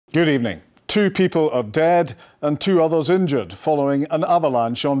Good evening. 2 people are dead and 2 others injured following an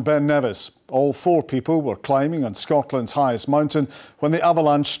avalanche on Ben Nevis. All 4 people were climbing on Scotland's highest mountain when the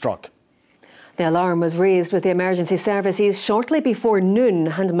avalanche struck. The alarm was raised with the emergency services shortly before noon,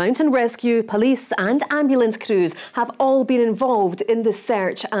 and mountain rescue, police and ambulance crews have all been involved in the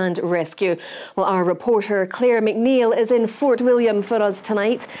search and rescue. Well, our reporter Claire McNeil is in Fort William for us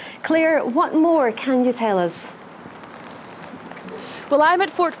tonight. Claire, what more can you tell us? Well, I'm at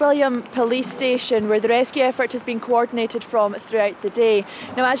Fort William Police Station, where the rescue effort has been coordinated from throughout the day.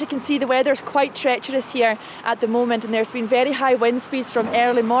 Now, as you can see, the weather's quite treacherous here at the moment, and there's been very high wind speeds from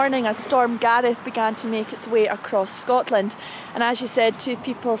early morning as Storm Gareth began to make its way across Scotland. And as you said, 2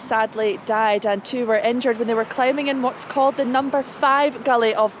 people sadly died and 2 were injured when they were climbing in what's called the number 5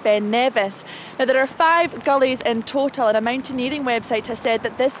 gully of Ben Nevis. Now, there are 5 gullies in total, and a mountaineering website has said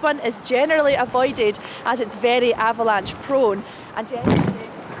that this one is generally avoided as it's very avalanche prone. And yesterday,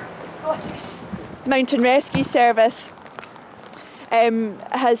 the Scottish Mountain Rescue Service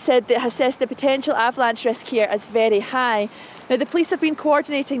has said that has assessed the potential avalanche risk here as very high. Now, the police have been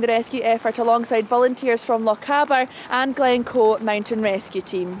coordinating the rescue effort alongside volunteers from Lochaber and Glencoe Mountain Rescue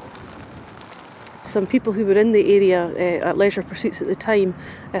Team. Some people who were in the area at leisure pursuits at the time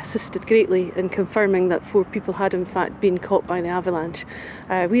assisted greatly in confirming that 4 people had in fact been caught by the avalanche.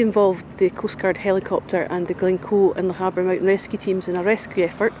 We involved the Coast Guard helicopter and the Glencoe and Lochaber Mountain Rescue teams in a rescue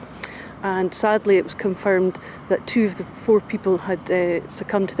effort, and sadly it was confirmed that 2 of the 4 people had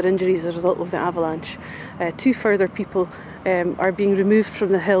succumbed to their injuries as a result of the avalanche. 2 further people are being removed from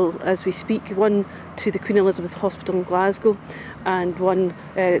the hill as we speak, one to the Queen Elizabeth Hospital in Glasgow and one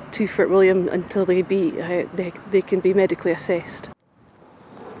to Fort William until they can be medically assessed.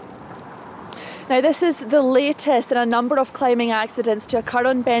 Now, this is the latest in a number of climbing accidents to occur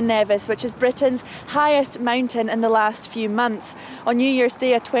on Ben Nevis, which is Britain's highest mountain in the last few months. On New Year's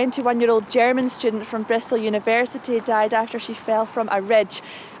Day, a 21-year-old German student from Bristol University died after she fell from a ridge.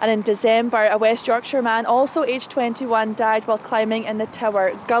 And in December, a West Yorkshire man, also aged 21, died while climbing in the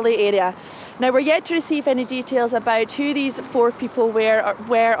Tower Gully area. Now, we're yet to receive any details about who these 4 people were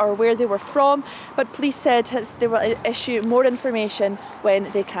or where they were from, but police said they will issue more information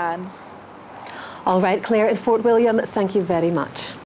when they can. All right, Claire in Fort William, thank you very much.